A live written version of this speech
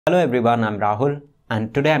Hello everyone, I'm Rahul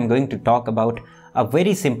and today I'm going to talk about a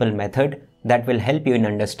very simple method that will help you in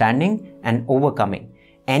understanding and overcoming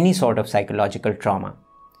any sort of psychological trauma.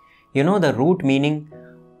 You know, the root meaning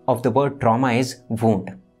of the word trauma is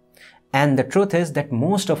wound. And the truth is that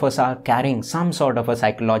most of us are carrying some sort of a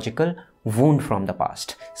psychological wound from the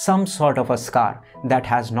past, some sort of a scar that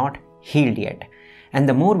has not healed yet. And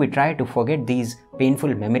the more we try to forget these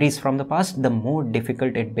painful memories from the past, the more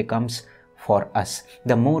difficult it becomes for us,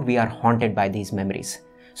 the more we are haunted by these memories.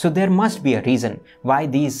 So there must be a reason why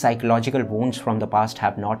these psychological wounds from the past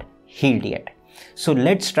have not healed yet. So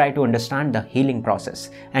let's try to understand the healing process,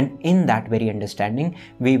 and in that very understanding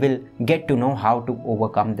we will get to know how to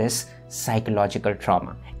overcome this psychological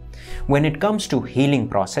trauma. When it comes to healing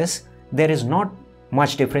process, there is not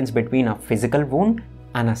much difference between a physical wound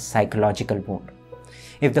and a psychological wound.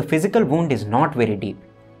 If the physical wound is not very deep,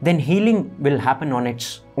 then healing will happen on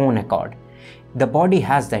its own accord. The body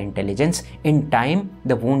has the intelligence. In time,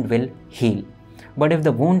 the wound will heal. But if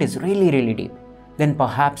the wound is really deep, then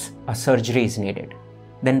perhaps a surgery is needed.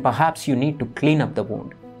 Then perhaps you need to clean up the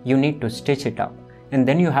wound. You need to stitch it up. And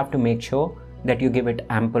then you have to make sure that you give it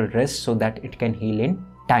ample rest so that it can heal in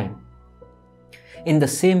time. In the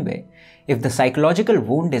same way, if the psychological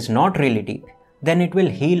wound is not really deep, then it will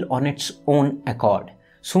heal on its own accord.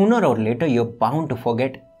 Sooner or later, you're bound to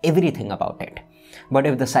forget everything about it. But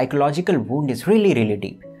if the psychological wound is really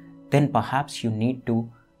deep, then perhaps you need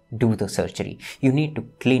to do the surgery. You need to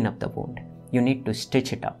clean up the wound. You need to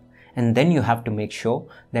stitch it up. And then you have to make sure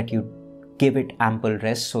that you give it ample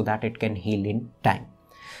rest so that it can heal in time.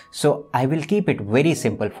 So I will keep it very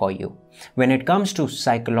simple for you. When it comes to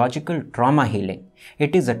psychological trauma healing,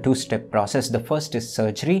 it is a two-step process. The first is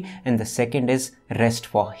surgery and the second is rest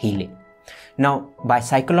for healing. Now, by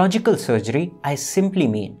psychological surgery, I simply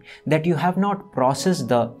mean that you have not processed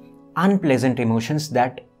the unpleasant emotions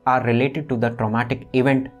that are related to the traumatic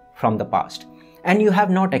event from the past, and you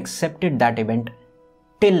have not accepted that event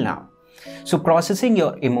till now. So processing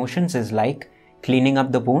your emotions is like cleaning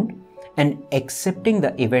up the wound, and accepting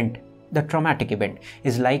the event, the traumatic event,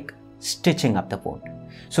 is like stitching up the wound.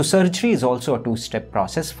 So surgery is also a two-step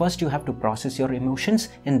process. First, you have to process your emotions,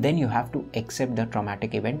 and then you have to accept the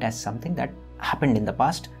traumatic event as something that happened in the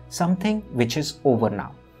past, something which is over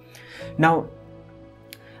now. Now,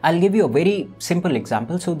 I'll give you a very simple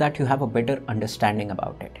example so that you have a better understanding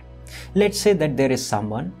about it. Let's say that there is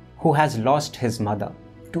someone who has lost his mother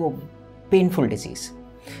to a painful disease,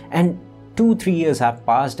 and 2-3 years have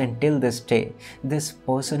passed, and till this day, this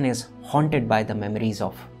person is haunted by the memories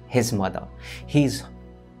of his mother. He's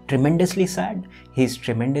tremendously sad, he's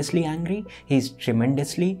tremendously angry, he's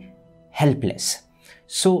tremendously helpless.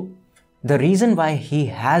 So the reason why he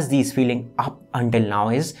has these feelings up until now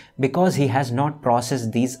is because he has not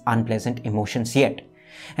processed these unpleasant emotions yet.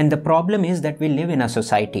 And the problem is that we live in a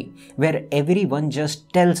society where everyone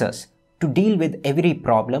just tells us to deal with every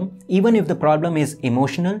problem. Even if the problem is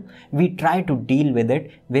emotional, we try to deal with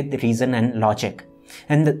it with reason and logic.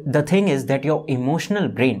 And the thing is that your emotional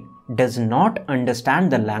brain does not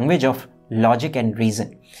understand the language of logic and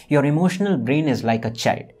reason. Your emotional brain is like a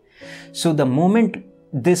child. So the moment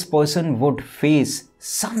this person would face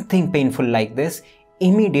something painful like this,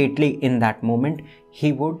 immediately in that moment,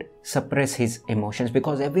 he would suppress his emotions,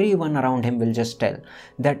 because everyone around him will just tell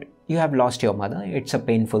that you have lost your mother. It's a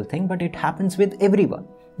painful thing, but it happens with everyone.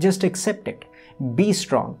 Just accept it. Be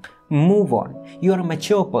strong. Move on. You are a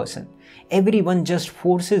mature person. Everyone just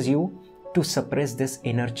forces you to suppress this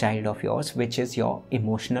inner child of yours, which is your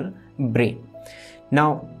emotional brain.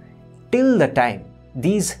 Now, till the time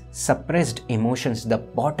these suppressed emotions, the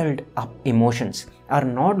bottled up emotions, are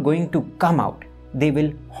not going to come out, they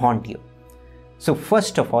will haunt you. So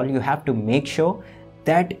first of all, you have to make sure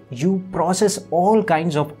that you process all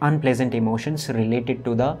kinds of unpleasant emotions related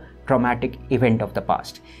to the traumatic event of the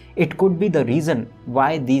past. It could be the reason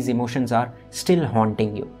why these emotions are still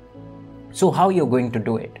haunting you. So how you're going to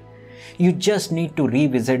do it? You just need to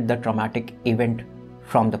revisit the traumatic event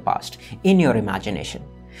from the past in your imagination.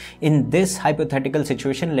 In this hypothetical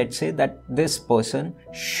situation, let's say that this person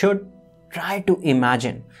should try to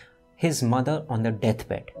imagine his mother on the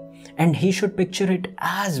deathbed, and he should picture it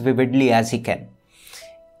as vividly as he can.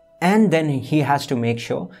 And then he has to make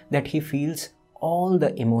sure that he feels all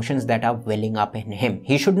the emotions that are welling up in him.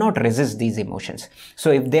 He should not resist these emotions.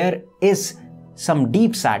 So if there is some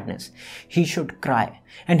deep sadness, he should cry,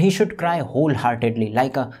 and he should cry wholeheartedly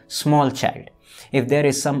like a small child. If there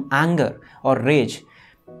is some anger or rage,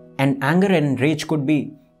 and anger and rage could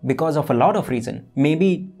be because of a lot of reasons.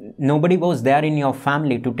 Maybe nobody was there in your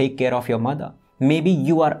family to take care of your mother. Maybe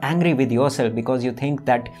you are angry with yourself because you think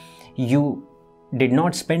that you did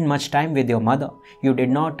not spend much time with your mother. You did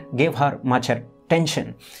not give her much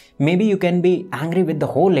attention. Maybe you can be angry with the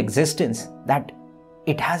whole existence, that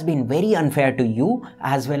it has been very unfair to you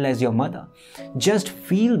as well as your mother. Just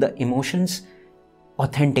feel the emotions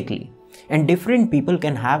authentically. And different people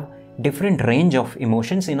can have different range of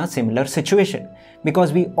emotions in a similar situation,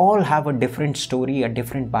 because we all have a different story, a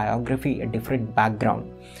different biography, a different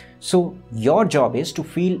background. So your job is to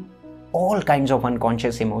feel all kinds of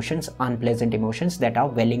unconscious emotions, unpleasant emotions that are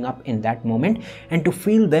welling up in that moment, and to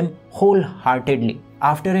feel them wholeheartedly.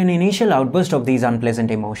 After an initial outburst of these unpleasant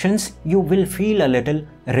emotions, you will feel a little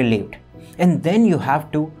relieved. And then you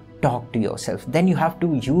have to talk to yourself. Then you have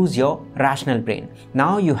to use your rational brain.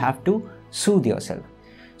 Now you have to soothe yourself.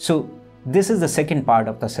 So this is the second part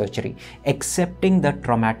of the surgery, accepting the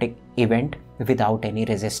traumatic event without any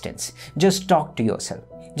resistance. Just talk to yourself.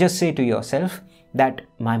 Just say to yourself that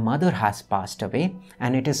my mother has passed away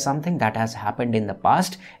and it is something that has happened in the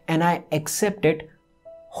past, and I accept it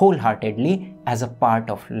wholeheartedly as a part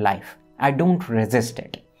of life. I don't resist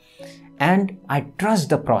it. And I trust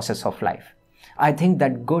the process of life. I think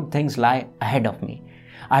that good things lie ahead of me.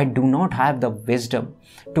 I do not have the wisdom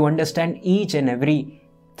to understand each and every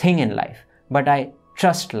thing in life, but I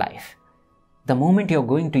trust life. The moment you're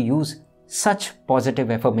going to use such positive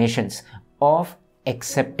affirmations of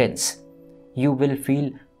acceptance, you will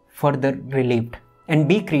feel further relieved. And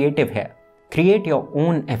be creative here. Create your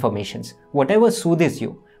own affirmations. Whatever soothes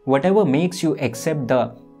you, whatever makes you accept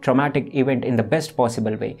the traumatic event in the best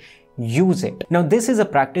possible way, use it. Now, this is a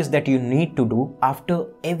practice that you need to do after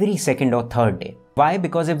every second or third day. Why?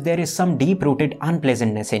 Because if there is some deep-rooted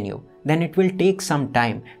unpleasantness in you, then it will take some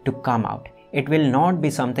time to come out. It will not be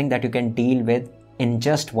something that you can deal with in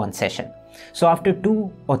just one session. So after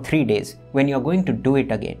 2 or 3 days, when you're going to do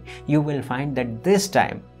it again, you will find that this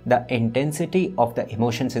time the intensity of the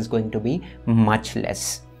emotions is going to be much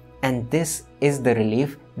less. And this is the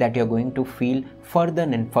relief that you're going to feel further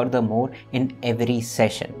and furthermore in every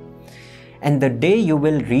session. And the day you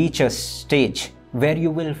will reach a stage where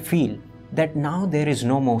you will feel that now there is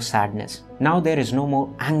no more sadness, now there is no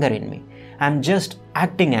more anger in me, I'm just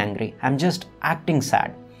acting angry, I'm just acting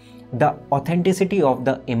sad, the authenticity of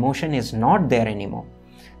the emotion is not there anymore.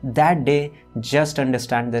 That day, just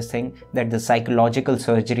understand this thing, that the psychological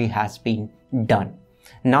surgery has been done.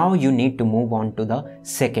 Now you need to move on to the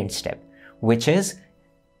second step, which is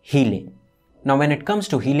healing. Now when it comes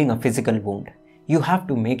to healing a physical wound, you have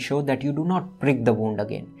to make sure that you do not prick the wound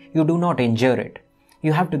again. You do not injure it.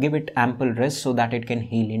 You have to give it ample rest so that it can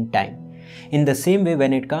heal in time. In the same way,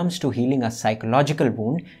 when it comes to healing a psychological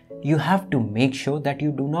wound, you have to make sure that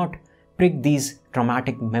you do not prick these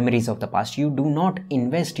traumatic memories of the past. You do not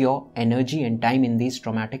invest your energy and time in these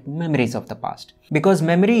traumatic memories of the past. Because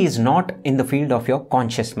memory is not in the field of your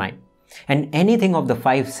conscious mind. And anything of the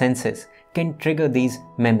 5 senses can trigger these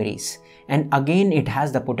memories. And again, it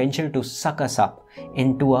has the potential to suck us up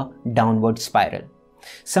into a downward spiral.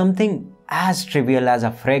 Something as trivial as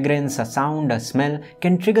a fragrance, a sound, a smell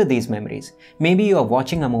can trigger these memories. Maybe you are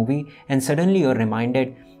watching a movie and suddenly you're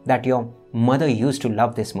reminded that your mother used to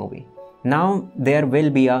love this movie. Now there will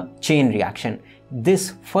be a chain reaction.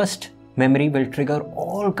 This first memory will trigger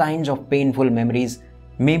all kinds of painful memories.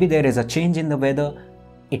 Maybe there is a change in the weather,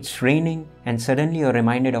 it's raining, and suddenly you're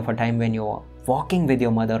reminded of a time when you were walking with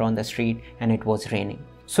your mother on the street and it was raining.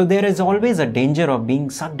 So there is always a danger of being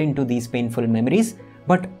sucked into these painful memories,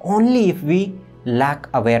 but only if we lack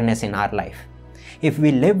awareness in our life. If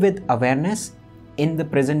we live with awareness in the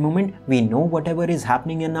present moment, we know whatever is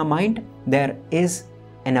happening in our mind, there is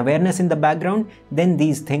an awareness in the background, then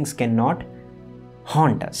these things cannot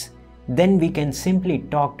haunt us. Then we can simply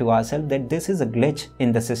talk to ourselves that this is a glitch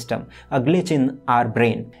in the system, a glitch in our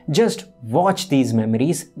brain. Just watch these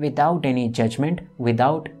memories without any judgment,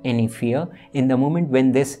 without any fear in the moment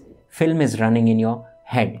when this film is running in your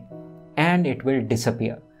head, and it will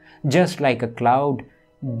disappear. Just like a cloud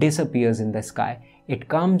disappears in the sky, it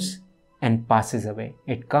comes and passes away.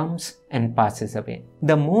 It comes and passes away.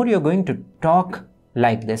 The more you're going to talk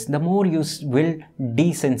like this, the more you will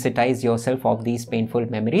desensitize yourself of these painful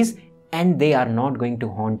memories, and they are not going to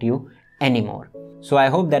haunt you anymore. So I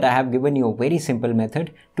hope that I have given you a very simple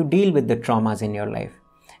method to deal with the traumas in your life.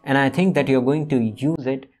 And I think that you're going to use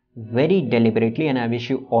it very deliberately, and I wish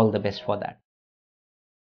you all the best for that.